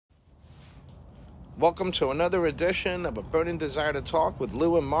Welcome to another edition of A Burning Desire to Talk with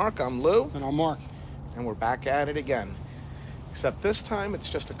Lou and Mark. I'm Lou, And I'm Mark. and we're back at it again. Except this time, it's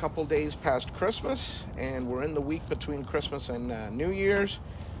just a couple days past Christmas, and we're in the week between Christmas and New Year's.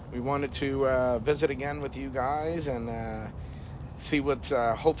 We wanted to visit again with you guys and see what.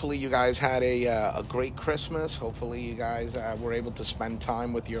 Hopefully, you guys had a great Christmas. Hopefully, you guys were able to spend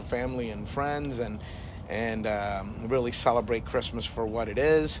time with your family and friends and really celebrate Christmas for what it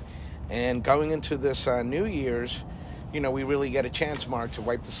is. And going into this New Year's, we really get a chance, Mark, to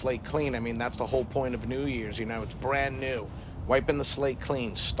wipe the slate clean. I mean, that's the whole point of New Year's. It's brand new, wiping the slate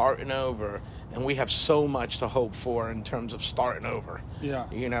clean, starting over. And we have so much to hope for in terms of starting over. Yeah.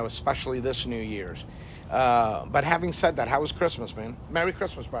 Especially this New Year's. But having said that, how was Christmas, man? Merry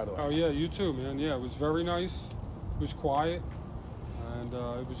Christmas, by the way. Oh, yeah, you too, man. Yeah, it was very nice. It was quiet. And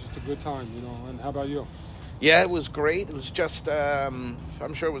it was just a good time, And how about you? Yeah, it was great. It was just, I'm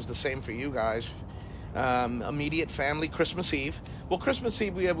sure it was the same for you guys. Immediate family, Christmas Eve. Well, Christmas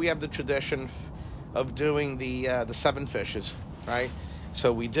Eve, we have the tradition of doing the seven fishes, right?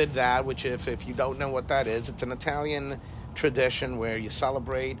 So we did that, which if you don't know what that is, it's an Italian tradition where you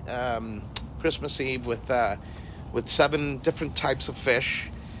celebrate Christmas Eve with seven different types of fish.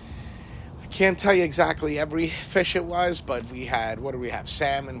 Can't tell you exactly every fish it was, but we had, what did we have?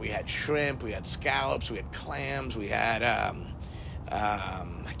 Salmon, we had shrimp, we had scallops, we had clams, we had, I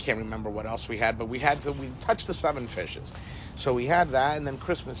can't remember what else we had, but we touched the seven fishes. So we had that, and then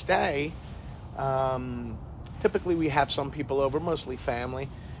Christmas Day, typically we have some people over, mostly family.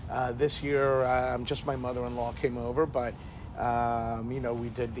 This year, just my mother-in-law came over, but, we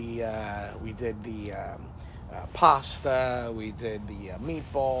did the pasta, we did the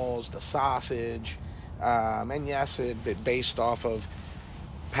meatballs, the sausage, and yes, it based off of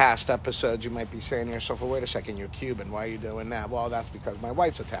past episodes. You might be saying to yourself, well, wait a second, you're Cuban, why are you doing that? Well, that's because my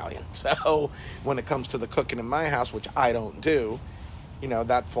wife's Italian. So when it comes to the cooking in my house, which I don't do,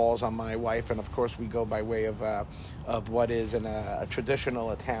 that falls on my wife. And of course we go by way of what is a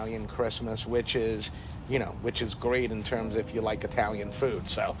traditional Italian Christmas, which is great in terms if you like Italian food.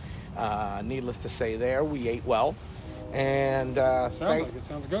 So needless to say there, we ate well. And It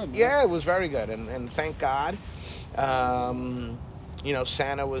sounds good. Man. Yeah, it was very good. And thank God. Santa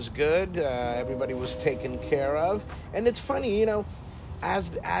was good. Everybody was taken care of. And it's funny, as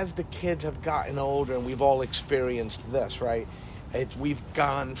the kids have gotten older, and we've all experienced this, right? We've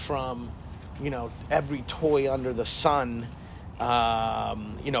gone from, every toy under the sun, for all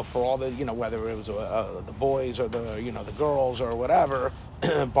the, whether it was the boys or the girls or whatever,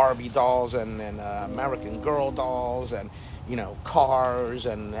 Barbie dolls and American Girl dolls and, cars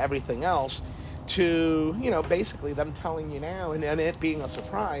and everything else, to, basically them telling you now, and it being a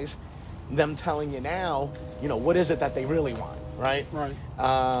surprise, them telling you now, what is it that they really want, right? Right.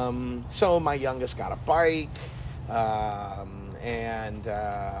 So my youngest got a bike, and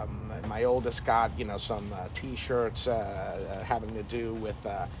my oldest got, some T-shirts having to do with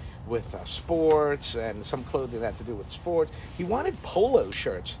sports, and some clothing that had to do with sports. He wanted polo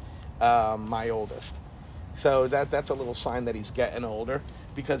shirts, my oldest. So that's a little sign that he's getting older,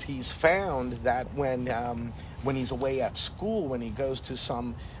 because he's found that when he's away at school, when he goes to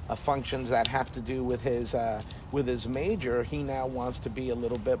some functions that have to do with his major, he now wants to be a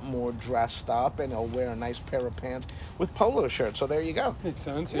little bit more dressed up, and he'll wear a nice pair of pants with polo shirts. So there you go. Makes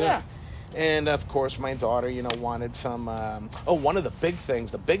sense, Yeah. And of course, my daughter, wanted some. One of the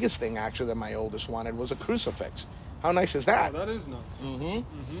biggest thing actually that my oldest wanted was a crucifix. How nice is that? Oh, that is nice. Mm-hmm.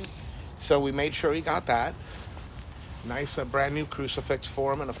 Mm-hmm. So we made sure he got that. Nice brand new crucifix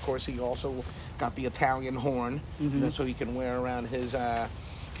for him, and of course he also got the Italian horn, so he can wear around his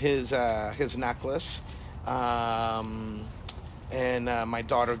necklace. And my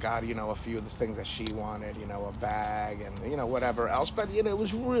daughter got a few of the things that she wanted, a bag and whatever else. But it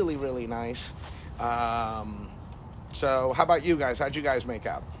was really, really nice. So how about you guys? How'd you guys make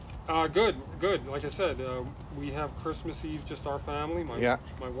out? Good. Like I said, we have Christmas Eve, just our family, my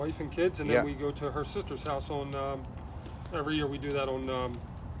wife and kids, and then we go to her sister's house on. Every year we do that on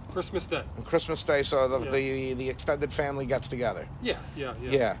Christmas Day. On Christmas Day, so the extended family gets together. Yeah.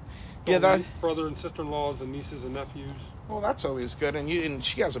 Brother and sister-in-laws and nieces and nephews. Well, that's always good, and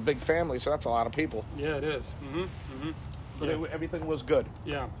she has a big family, so that's a lot of people. Yeah, it is. But everything was good.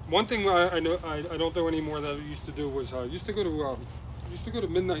 Yeah. One thing I know I don't do anymore that I used to do was used to go to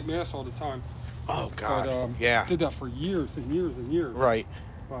midnight mass all the time. Oh God. But, did that for years and years and years. Right.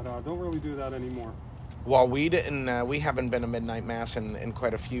 But don't really do that anymore. Well, we didn't. We haven't been to midnight mass in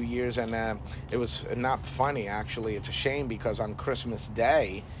quite a few years, and it was not funny. Actually, it's a shame because on Christmas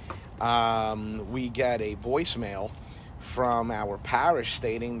Day, we get a voicemail from our parish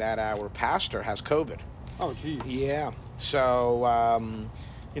stating that our pastor has COVID. Oh, geez. Yeah. So,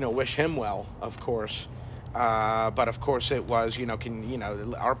 wish him well, of course. But of course, it was,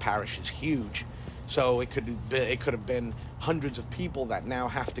 our parish is huge, so it could have been hundreds of people that now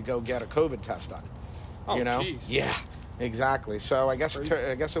have to go get a COVID test done. Oh, geez. Yeah, exactly. So I guess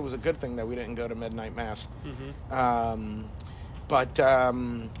it was a good thing that we didn't go to midnight mass. Mm-hmm. But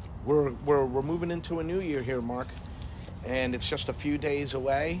we're moving into a new year here, Mark, and it's just a few days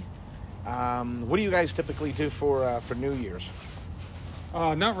away. What do you guys typically do for New Year's?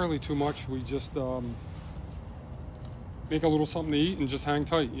 Not really too much. We just make a little something to eat and just hang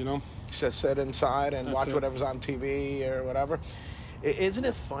tight, Just sit inside and watch it. Whatever's on TV or whatever. Isn't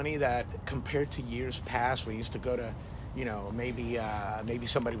it funny that compared to years past, we used to go to, maybe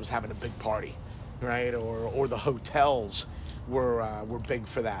somebody was having a big party, right? Or the hotels were big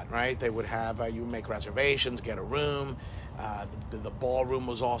for that, right? They would have you make reservations, get a room. The ballroom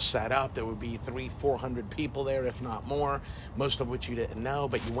was all set up. There would be 300-400 people there, if not more, most of which you didn't know,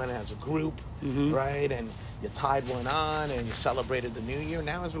 but you went as a group, mm-hmm. right? And you tied one on and you celebrated the new year.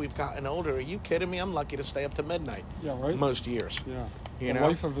 Now, as we've gotten older, are you kidding me? I'm lucky to stay up to midnight. Yeah, right? Most years. Yeah. The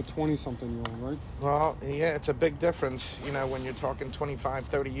life of a 20-something-year-old, right? Well, yeah, it's a big difference, when you're talking 25,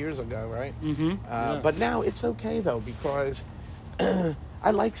 30 years ago, right? Mm-hmm. But now it's okay, though, because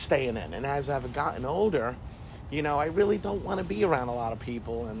I like staying in. And as I've gotten older, I really don't want to be around a lot of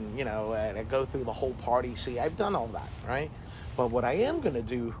people and, and go through the whole party. See, I've done all that, right? But what I am going to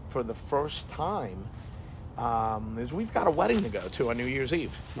do for the first time is we've got a wedding to go to on New Year's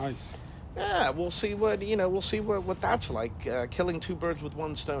Eve. Nice. Yeah, we'll see what that's like. Killing two birds with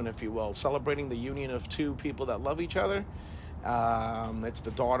one stone, if you will. Celebrating the union of two people that love each other. It's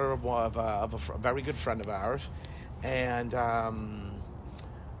the daughter of a very good friend of ours. And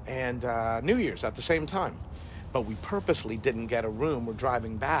New Year's at the same time. But we purposely didn't get a room. We're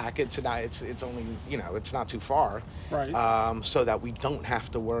driving back. It's only, it's not too far. Right. So that we don't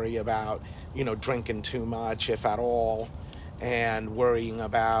have to worry about, drinking too much, if at all, and worrying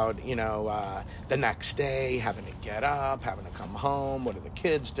about, the next day, having to get up, having to come home, what do the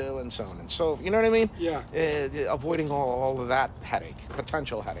kids do, and so on and so forth. You know what I mean? Yeah. Avoiding all of that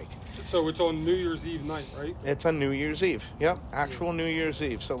potential headache. So it's on New Year's Eve night, right? It's on New Year's Eve. Yep, actual New Year's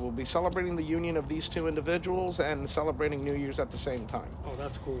Eve. So we'll be celebrating the union of these two individuals and celebrating New Year's at the same time. Oh,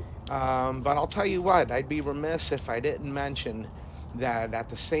 that's cool. But I'll tell you what, I'd be remiss if I didn't mention that at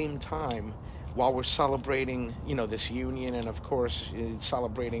the same time, while we're celebrating, this union and, of course,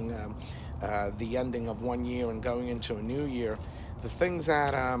 celebrating the ending of one year and going into a new year, the things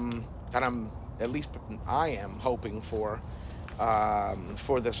that I am hoping for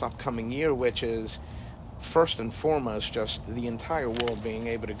this upcoming year, which is first and foremost just the entire world being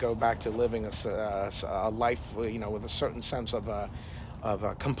able to go back to living a life, with a certain sense of a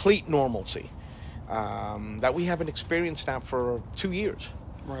complete normalcy that we haven't experienced now for 2 years.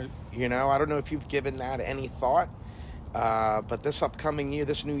 Right. I don't know if you've given that any thought, but this upcoming year,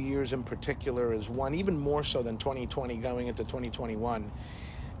 this New Year's in particular, is one even more so than 2020 going into 2021,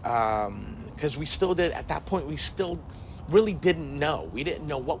 because we still did, at that point, we still really didn't know. We didn't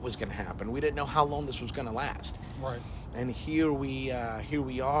know what was going to happen. We didn't know how long this was going to last. Right. And here we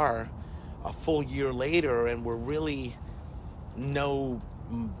are, a full year later, and we're really no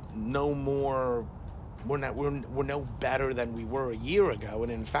more. We're no better than we were a year ago,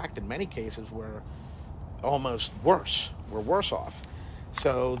 and in fact, in many cases, we're almost worse. We're worse off.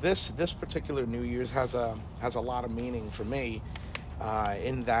 So this particular New Year's has a lot of meaning for me,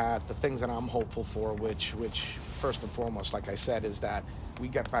 in that the things that I'm hopeful for, which first and foremost, like I said, is that we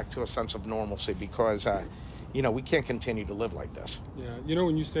get back to a sense of normalcy, because we can't continue to live like this. Yeah,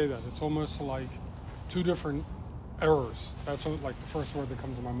 when you say that, it's almost like two different errors. That's like the first word that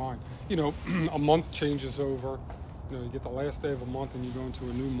comes to my mind. A month changes over. You get the last day of a month and you go into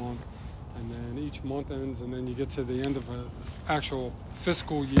a new month, and then each month ends, and then you get to the end of an actual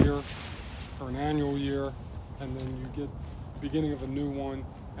fiscal year or an annual year, and then you get the beginning of a new one,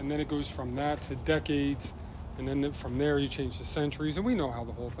 and then it goes from that to decades, and then from there you change to centuries, and we know how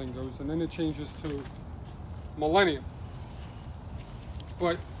the whole thing goes, and then it changes to millennium.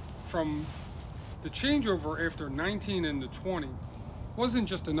 But from the changeover after 19 into 20 wasn't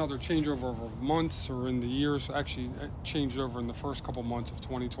just another changeover of months or in the years. Actually, it changed over in the first couple months of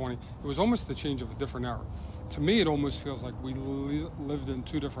 2020. It was almost the change of a different era. To me, it almost feels like we lived in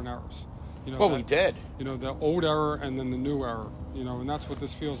two different eras. We did. The old era and then the new era. And that's what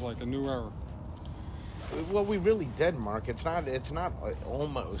this feels like, a new era. Well, we really did, Mark. It's not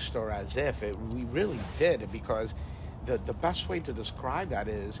almost or as if. We really did, because the best way to describe that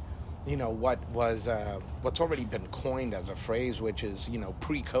is what's already been coined as a phrase, which is,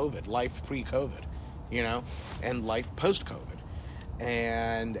 pre-COVID, life pre-COVID, and life post-COVID,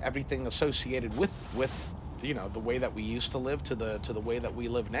 and everything associated with the way that we used to live to the way that we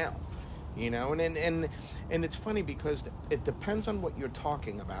live now. And it's funny because it depends on what you're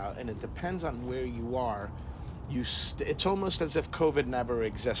talking about, and it depends on where you are. It's almost as if COVID never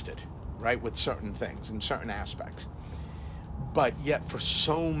existed, right, with certain things and certain aspects. But yet for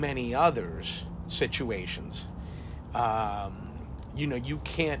so many others situations, you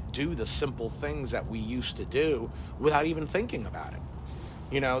can't do the simple things that we used to do without even thinking about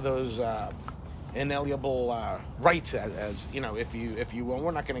it. Those inalienable rights, as if you well,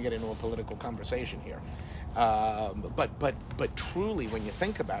 we're not going to get into a political conversation here, but truly, when you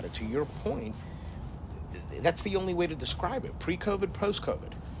think about it, to your point, that's the only way to describe it: pre-COVID,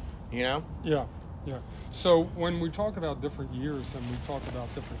 post-COVID. Yeah. So when we talk about different years and we talk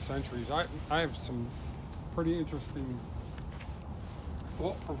about different centuries, I have some pretty interesting,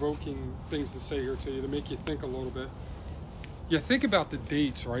 thought-provoking things to say here to you to make you think a little bit. You think about the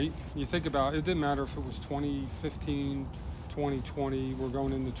dates, right? You think about, it didn't matter if it was 2015, 2020, we're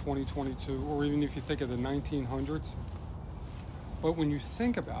going into 2022, or even if you think of the 1900s. But when you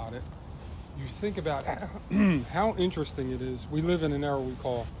think about it, you think about how interesting it is. We live in an era we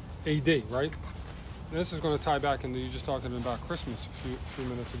call AD, right? And this is going to tie back into you just talking about Christmas a few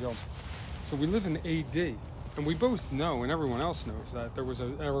minutes ago. So we live in AD, and we both know, and everyone else knows, that there was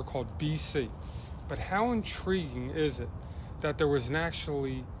an era called BC. But how intriguing is it that there was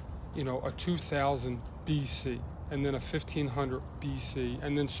actually, a 2000 BC, and then a 1500 BC,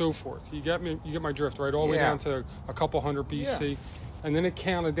 and then so forth. You get my drift, right? All the way down to a couple hundred BC, and then it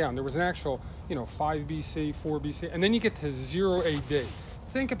counted down. There was an actual, 5 BC, 4 BC, and then you get to 0 AD.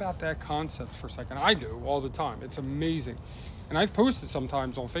 Think about that concept for a second. I do all the time. It's amazing. And I've posted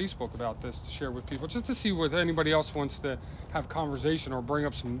sometimes on Facebook about this to share with people, just to see what anybody else wants to have conversation or bring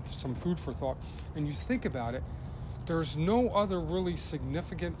up some food for thought. And you think about it, there's no other really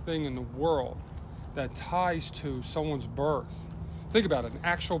significant thing in the world that ties to someone's birth. Think about it, an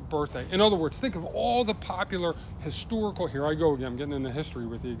actual birthday. In other words, think of all the popular historical, here I go again, I'm getting into history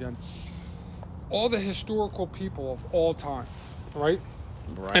with you again, all the historical people of all time, right?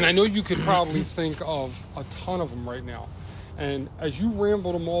 Right. And I know you could probably think of a ton of them right now. And as you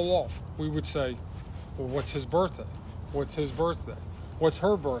rambled them all off, we would say, well, what's his birthday? What's his birthday? What's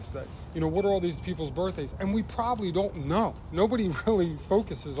her birthday? What are all these people's birthdays? And we probably don't know. Nobody really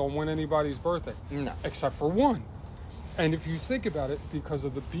focuses on when anybody's birthday. No. Except for one. And if you think about it, because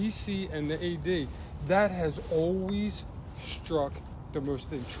of the BC and the AD, that has always struck the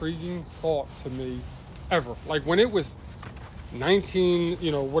most intriguing thought to me ever. Like when it was 92.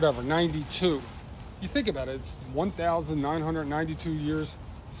 You think about it, it's 1,992 years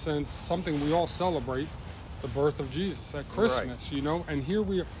since something we all celebrate, the birth of Jesus at Christmas, right. And here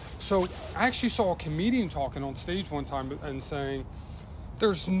we are. So I actually saw a comedian talking on stage one time and saying,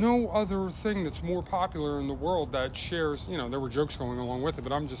 there's no other thing that's more popular in the world that shares, there were jokes going along with it,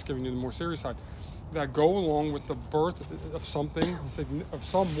 but I'm just giving you the more serious side, that go along with the birth of something, of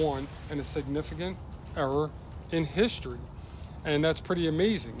someone, and a significant era in history. And that's pretty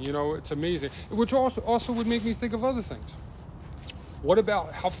amazing. It's amazing. Which also would make me think of other things. What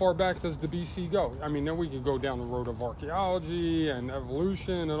about how far back does the BC go? I mean, then we could go down the road of archaeology and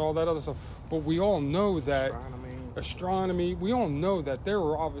evolution and all that other stuff. But we all know that astronomy, we all know that there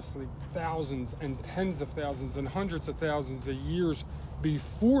were obviously thousands and tens of thousands and hundreds of thousands of years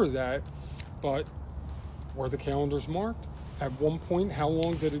before that. But were the calendars marked? At one point, how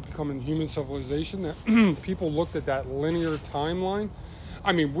long did it become in human civilization that people looked at that linear timeline?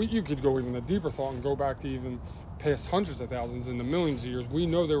 I mean, you could go even a deeper thought and go back to even past hundreds of thousands and the millions of years. We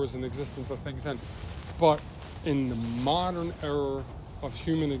know there was an existence of things then. But in the modern era of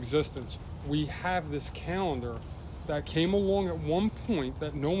human existence, we have this calendar that came along at one point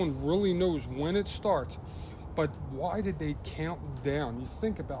that no one really knows when it starts. But why did they count down? You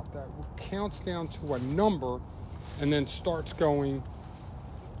think about that. It counts down to a number and then starts going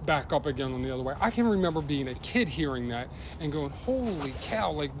back up again on the other way. I can remember being a kid hearing that and going, holy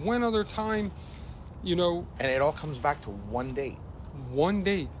cow, like when other time, And it all comes back to one date. One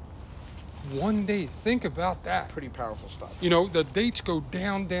date. Think about that. Pretty powerful stuff. The dates go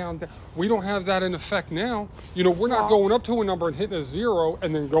down, down, down. We don't have that in effect now. We're not going up to a number and hitting a 0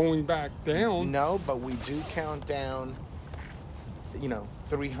 and then going back down. No, but we do count down,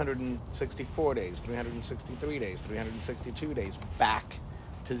 364 days, 363 days, 362 days back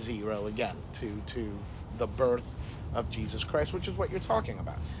to 0 again, to the birth of Jesus Christ, which is what you're talking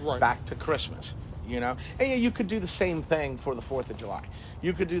about. Right. Back to Christmas, You know, and yeah, you could do the same thing for the 4th of July.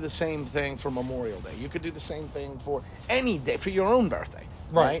 You could do the same thing for Memorial Day. You could do the same thing for any day, for your own birthday,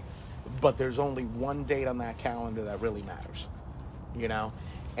 right? But there's only one date on that calendar that really matters, you know,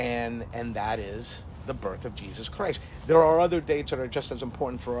 and that is the birth of Jesus Christ. There are other dates that are just as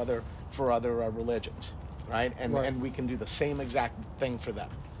important for other religions, right? And we can do the same exact thing for them,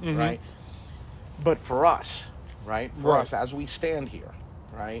 right? But for us, right? For us, as we stand here,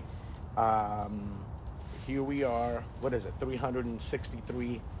 right? Here we are. What is it?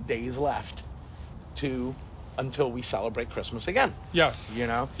 363 days left until we celebrate Christmas again. Yes. You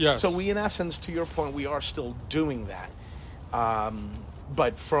know. Yes. So we, in essence, to your point, we are still doing that.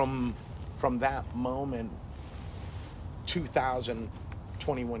 But from that moment,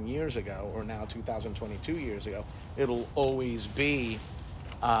 2021 years ago, or now 2022 years ago, it'll always be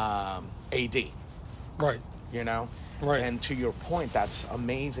AD. Right. You know. Right. And to your point, that's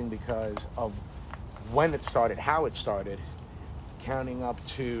amazing because of when it started, how it started, counting up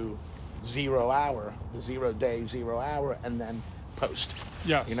to 0 hour, the 0 day, 0 hour, and then post.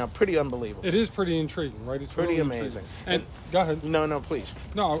 Yes. You know, pretty unbelievable. It is pretty intriguing, right? It's pretty really amazing. And go ahead. No, please.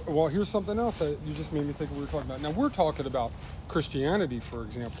 No, well, here's something else that you just made me think we were talking about. Now, we're talking about Christianity, for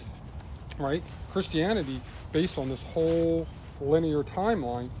example, right? Christianity, based on this whole linear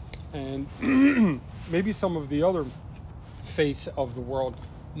timeline, and maybe some of the other faiths of the world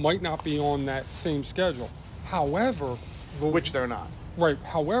might not be on that same schedule. However, which they're not. Right.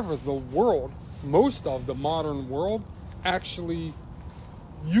 However, the world, most of the modern world, actually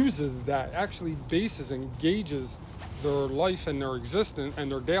uses that, actually bases and gauges their life and their existence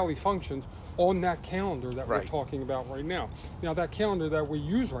and their daily functions on that calendar that we're talking about right now. Now, that calendar that we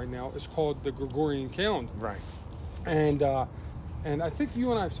use right now is called the Gregorian calendar. Right. And I think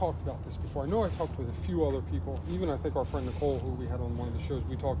you and I have talked about this before. I know I've talked with a few other people, even I think our friend Nicole, who we had on one of the shows,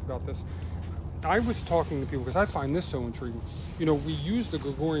 we talked about this. I was talking to people because I find this so intriguing. You know, we use the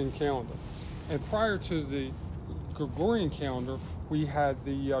Gregorian calendar. And prior to the Gregorian calendar, we had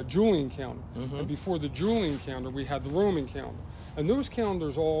the Julian calendar. And before the Julian calendar, we had the Roman calendar. And those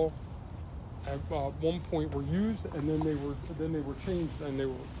calendars all at one point were used, and then they were changed, and they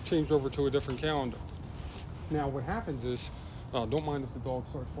were changed over to a different calendar. Now, what happens is, don't mind if the dog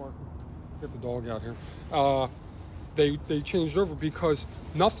starts barking. Get the dog out here. They changed over because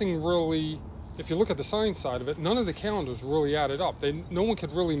nothing really, if you look at the science side of it, none of the calendars really added up. No one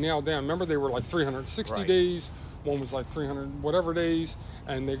could really nail down. Remember, they were like 360 days. One was like 300 whatever days,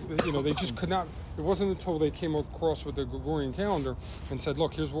 and they just could not. It wasn't until they came across with the Gregorian calendar and said,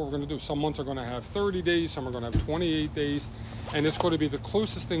 look, here's what we're going to do. Some months are going to have 30 days, some are going to have 28 days, and it's going to be the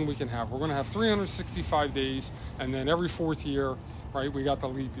closest thing we can have. We're going to have 365 days, and then every fourth year, right, we got the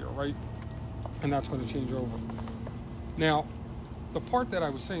leap year, right? And that's going to change over. Now, the part that I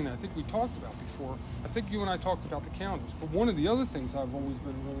was saying that I think we talked about before, I think you and I talked about the calendars, but one of the other things I've always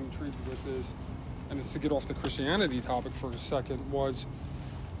been really intrigued with is, and it's to get off the Christianity topic for a second, was,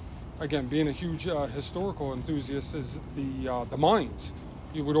 again, being a huge historical enthusiast, is the Mayans.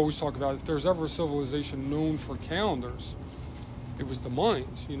 You would always talk about, if there's ever a civilization known for calendars, it was the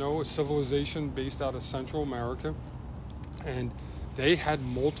Mayans, you know, a civilization based out of Central America, and they had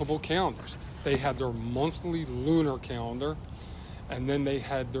multiple calendars. They had their monthly lunar calendar, and then they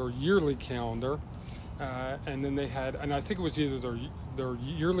had their yearly calendar, and then they had, and I think it was either their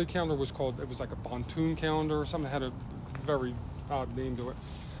yearly calendar was called, it was like a Bantoon calendar or something, it had a very odd name to it.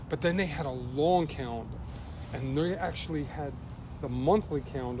 But then they had a long calendar, and they actually had the monthly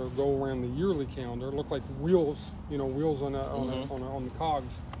calendar go around the yearly calendar. It looked like wheels, you know, wheels on the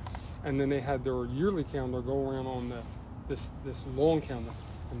cogs. And then they had their yearly calendar go around on this long calendar.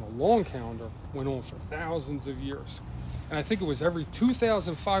 And the long calendar went on for thousands of years. And I think it was every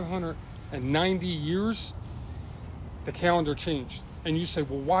 2,590 years, the calendar changed. And you say,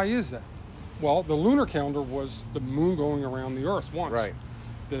 well, why is that? Well, the lunar calendar was the moon going around the earth once. Right.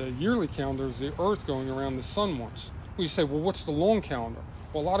 The yearly calendar is the earth going around the sun once. We say, well, what's the long calendar?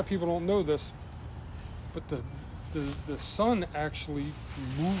 Well, a lot of people don't know this, but the sun actually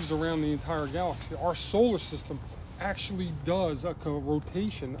moves around the entire galaxy. Our solar system actually does a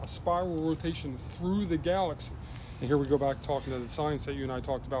rotation, a spiral rotation through the galaxy. And here we go back talking to the science that you and I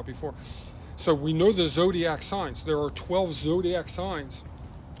talked about before. So we know the zodiac signs. There are 12 zodiac signs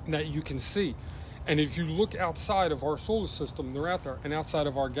that you can see. And if you look outside of our solar system, they're out there. And outside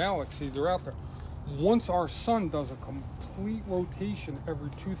of our galaxy, they're out there. Once our sun does a complete rotation every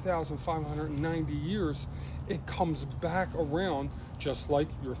 2,590 years, it comes back around just like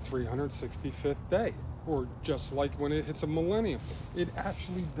your 365th day, or just like when it hits a millennium. It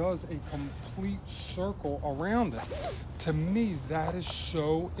actually does a complete circle around it. To me, that is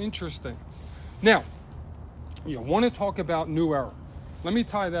so interesting. Now, you want to talk about new era. Let me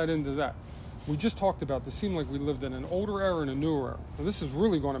tie that into that. We just talked about this. It seemed like we lived in an older era and a newer era. Now, this is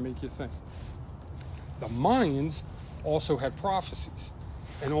really going to make you think. The Mayans also had prophecies.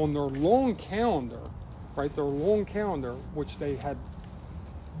 And on their long calendar, right, which they had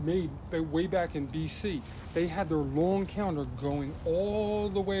made way back in BC, they had their long calendar going all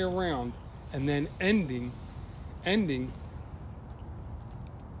the way around and then ending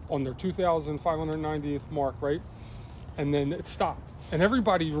on their 2,590th mark, right? And then it stopped. And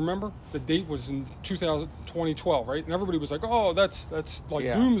everybody, remember, the date was in 2012, right? And everybody was like, oh, that's like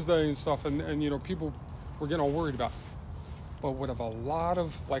doomsday and stuff. And you know, people were getting all worried about it. But what have a lot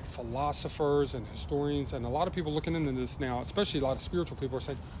of like philosophers and historians and a lot of people looking into this now, especially a lot of spiritual people, are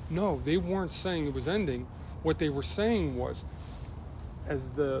saying, no, they weren't saying it was ending. What they were saying was,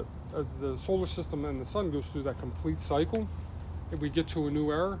 as the solar system and the sun goes through that complete cycle, if we get to a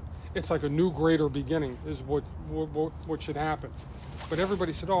new era, it's like a new greater beginning is what should happen. But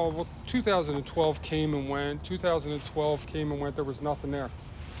everybody said, oh, well, 2012 came and went. 2012 came and went. There was nothing there.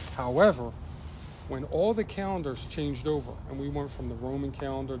 However, when all the calendars changed over and we went from the Roman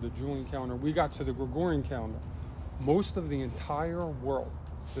calendar, the Julian calendar, we got to the Gregorian calendar, most of the entire world,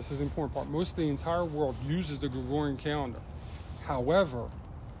 this is the important part, most of the entire world uses the Gregorian calendar. However,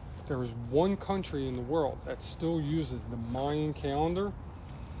 there is one country in the world that still uses the Mayan calendar,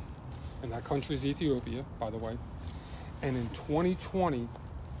 and that country is Ethiopia, by the way. And in 2020,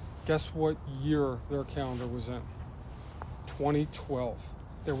 guess what year their calendar was in? 2012.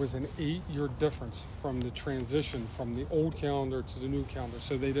 There was an 8-year difference from the transition from the old calendar to the new calendar,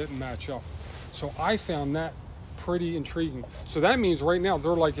 so they didn't match up. So I found that pretty intriguing. So that means right now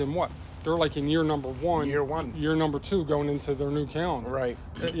they're like in what? They're like in year number one. Year one. Year number two going into their new calendar. Right.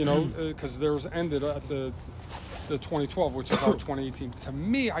 You know, because theirs ended at the 2012, which is our 2018. To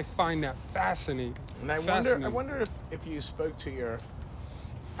me, I find that fascinating. And I wonder if you spoke to your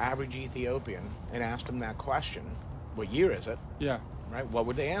average Ethiopian and asked them that question, what year is it? Yeah. Right. What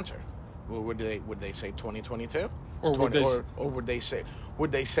would they answer? Would they say 2022? Or would they say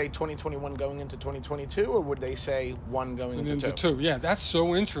 2021 going into 2022, or would they say one going into two? Yeah, that's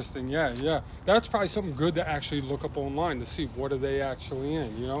so interesting. Yeah. That's probably something good to actually look up online to see what are they actually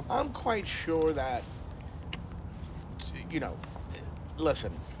in, you know? I'm quite sure that, you know,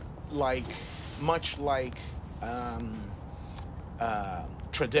 listen, like, much like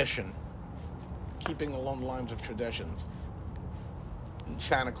tradition, keeping along the lines of traditions,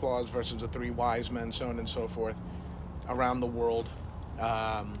 Santa Claus versus the three wise men, so on and so forth, around the world,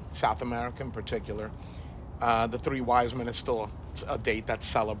 South America in particular. The three wise men is still a date that's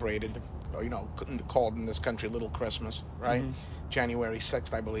celebrated, you know, called in this country Little Christmas, right? Mm-hmm. January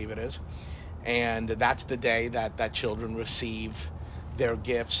 6th, I believe it is. And that's the day that children receive their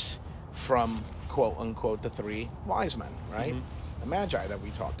gifts from, quote unquote, the three wise men, right? Mm-hmm. The Magi that we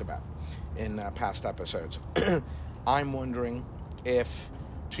talked about in past episodes. I'm wondering if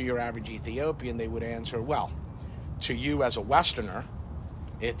to your average Ethiopian they would answer, well, to you as a Westerner,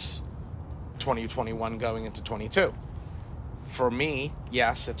 it's 2021 going into 22. For me,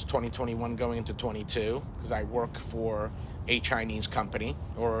 yes, it's 2021 going into 22 because I work for a Chinese company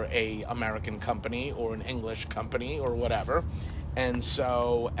or a American company or an English company or whatever. And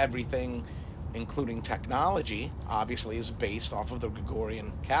so everything, including technology, obviously is based off of the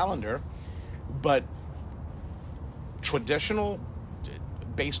Gregorian calendar. But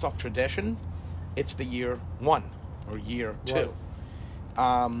based off tradition, it's the year one or year two.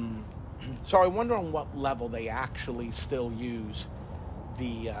 Right. So I wonder on what level they actually still use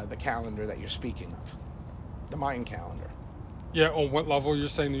the calendar that you're speaking of, the Mayan calendar. Yeah, on what level you're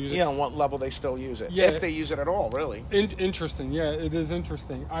saying they use it? Yeah, on what level they still use it. Yeah, if they use it at all, really. Interesting. Yeah, it is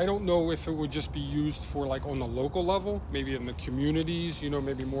interesting. I don't know if it would just be used for like on the local level, maybe in the communities, you know,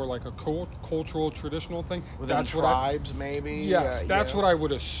 maybe more like a cultural, traditional thing. Within tribes, maybe? Yes, that's what I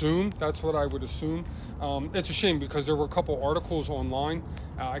would assume. It's a shame because there were a couple articles online.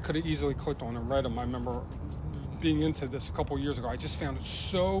 I could have easily clicked on and read them. I remember being into this a couple years ago. I just found it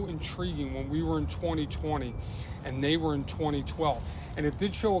so intriguing when we were in 2020 and they were in 2012. And it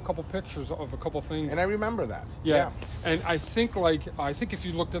did show a couple pictures of a couple things. And I remember that. Yeah. And I think if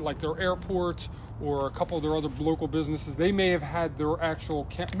you looked at like their airports or a couple of their other local businesses, they may have had their actual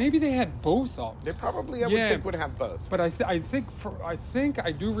maybe they had both up. They probably, I would think, would have both. But I think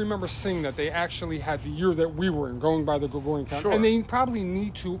I do remember seeing that they actually had the year that we were in, going by the Gregorian calendar. Sure. And they probably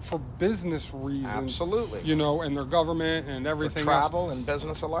need to for business reasons. Absolutely. You know, and their government and everything for travel else. And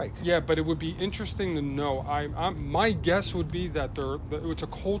business alike. Yeah, but it would be interesting to know. My guess would be that it's a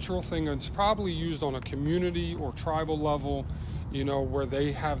cultural thing and it's probably used on a community or tribal level where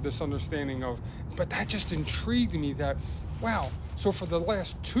they have this understanding of, but that just intrigued me that, wow, so for the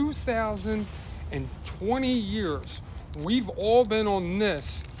last 2,020 years, we've all been on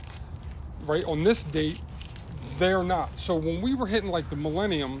this, right, on this date, they're not. So when we were hitting like the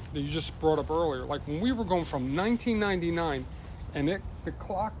millennium that you just brought up earlier, like when we were going from 1999 and the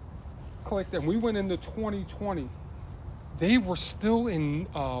clock clicked and we went into 2020, they were still in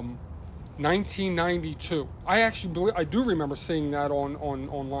 1992. I do remember seeing that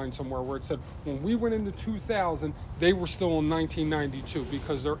online somewhere where it said when we went into 2000, they were still in 1992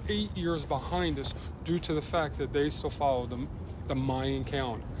 because they're 8 years behind us due to the fact that they still follow the Mayan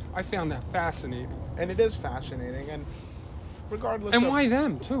calendar. I found that fascinating. And it is fascinating, and regardless And of... why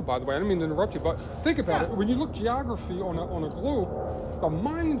them too, by the way? I didn't mean to interrupt you, but think about it. When you look geography on a globe, the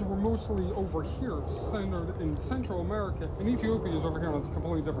Mayans were mostly over here, centered in Central America, and Ethiopia is over here on a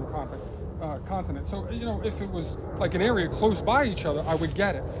completely different continent. So, if it was like an area close by each other, I would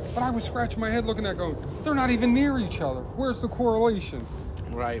get it. But I was scratching my head looking at it going, they're not even near each other. Where's the correlation?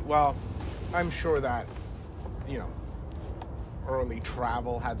 Right. Well, I'm sure that, early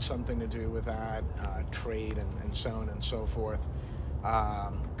travel had something to do with that, trade and so on and so forth,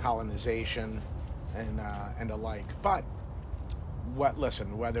 colonization and the like. But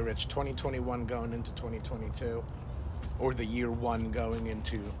whether it's 2021 going into 2022 or the year one going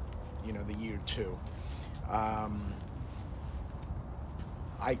into, the year two, I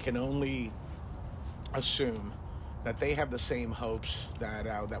can only assume that they have the same hopes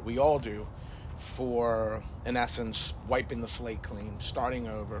that we all do for, in essence, wiping the slate clean, starting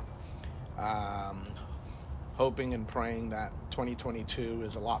over, hoping and praying that 2022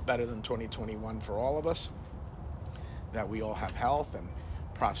 is a lot better than 2021 for all of us, that we all have health and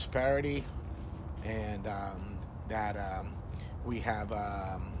prosperity, and that we have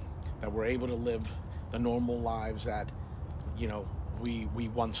that we're able to live the normal lives that we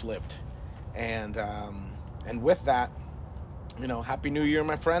once lived, and with that, Happy New Year,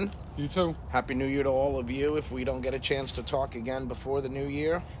 my friend. You too. Happy New Year to all of you. If we don't get a chance to talk again before the new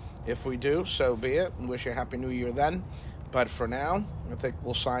year, if we do, so be it. Wish you a Happy New Year then. But for now, I think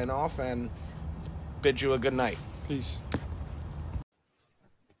we'll sign off and bid you a good night. Peace.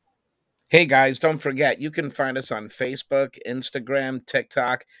 Hey guys, don't forget, you can find us on Facebook, Instagram,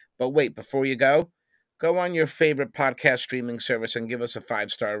 TikTok. But wait, before you go on your favorite podcast streaming service and give us a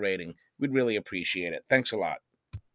 5-star rating. We'd really appreciate it. Thanks a lot.